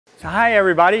So hi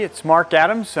everybody, it's Marc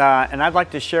Adams and I'd like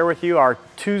to share with you our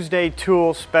Tuesday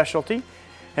tool specialty.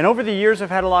 And over the years I've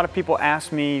had a lot of people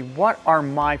ask me what are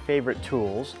my favorite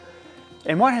tools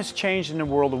and what has changed in the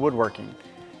world of woodworking.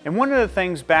 And one of the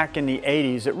things back in the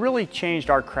 80s that really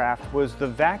changed our craft was the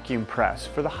vacuum press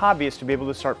for the hobbyists to be able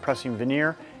to start pressing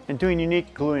veneer and doing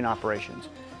unique gluing operations.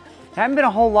 There haven't been a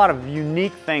whole lot of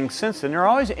unique things since then. There are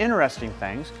always interesting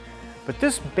things, but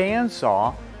this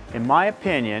bandsaw, in my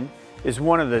opinion, is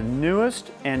one of the newest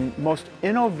and most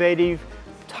innovative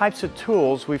types of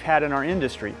tools we've had in our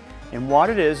industry. And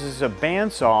what it is a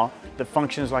bandsaw that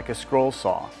functions like a scroll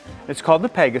saw. It's called the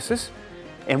Pegasus,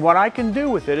 and what I can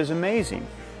do with it is amazing.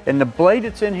 And the blade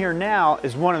that's in here now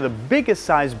is one of the biggest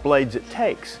size blades it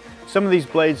takes. Some of these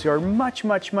blades are much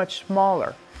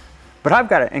smaller. But I've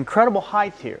got an incredible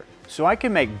height here, so I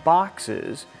can make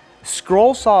boxes,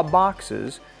 scroll saw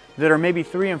boxes, that are maybe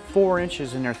 3 and 4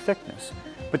 inches in their thickness.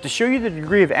 But to show you the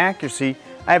degree of accuracy,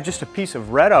 I have just a piece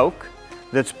of red oak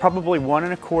that's probably 1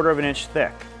 1/4 of an inch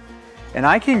thick. And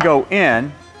I can go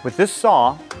in with this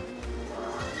saw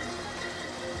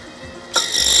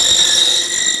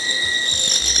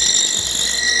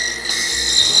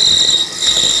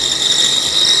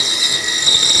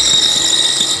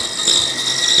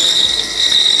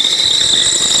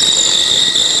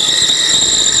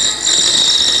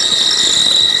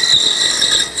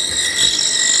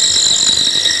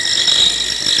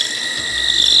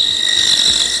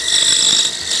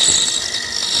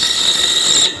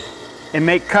and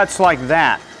make cuts like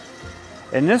that.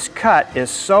 And this cut is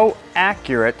so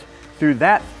accurate through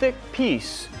that thick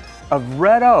piece of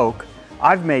red oak.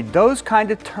 I've made those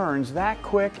kind of turns that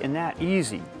quick and that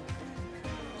easy.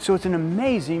 So it's an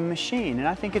amazing machine, and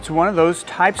I think it's one of those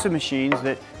types of machines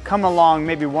that come along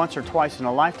maybe once or twice in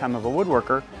a lifetime of a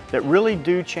woodworker that really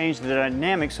do change the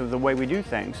dynamics of the way we do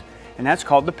things. And that's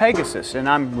called the Pegasus, and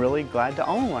I'm really glad to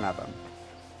own one of them.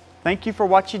 Thank you for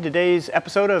watching today's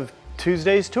episode of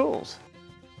Tuesday's Tools.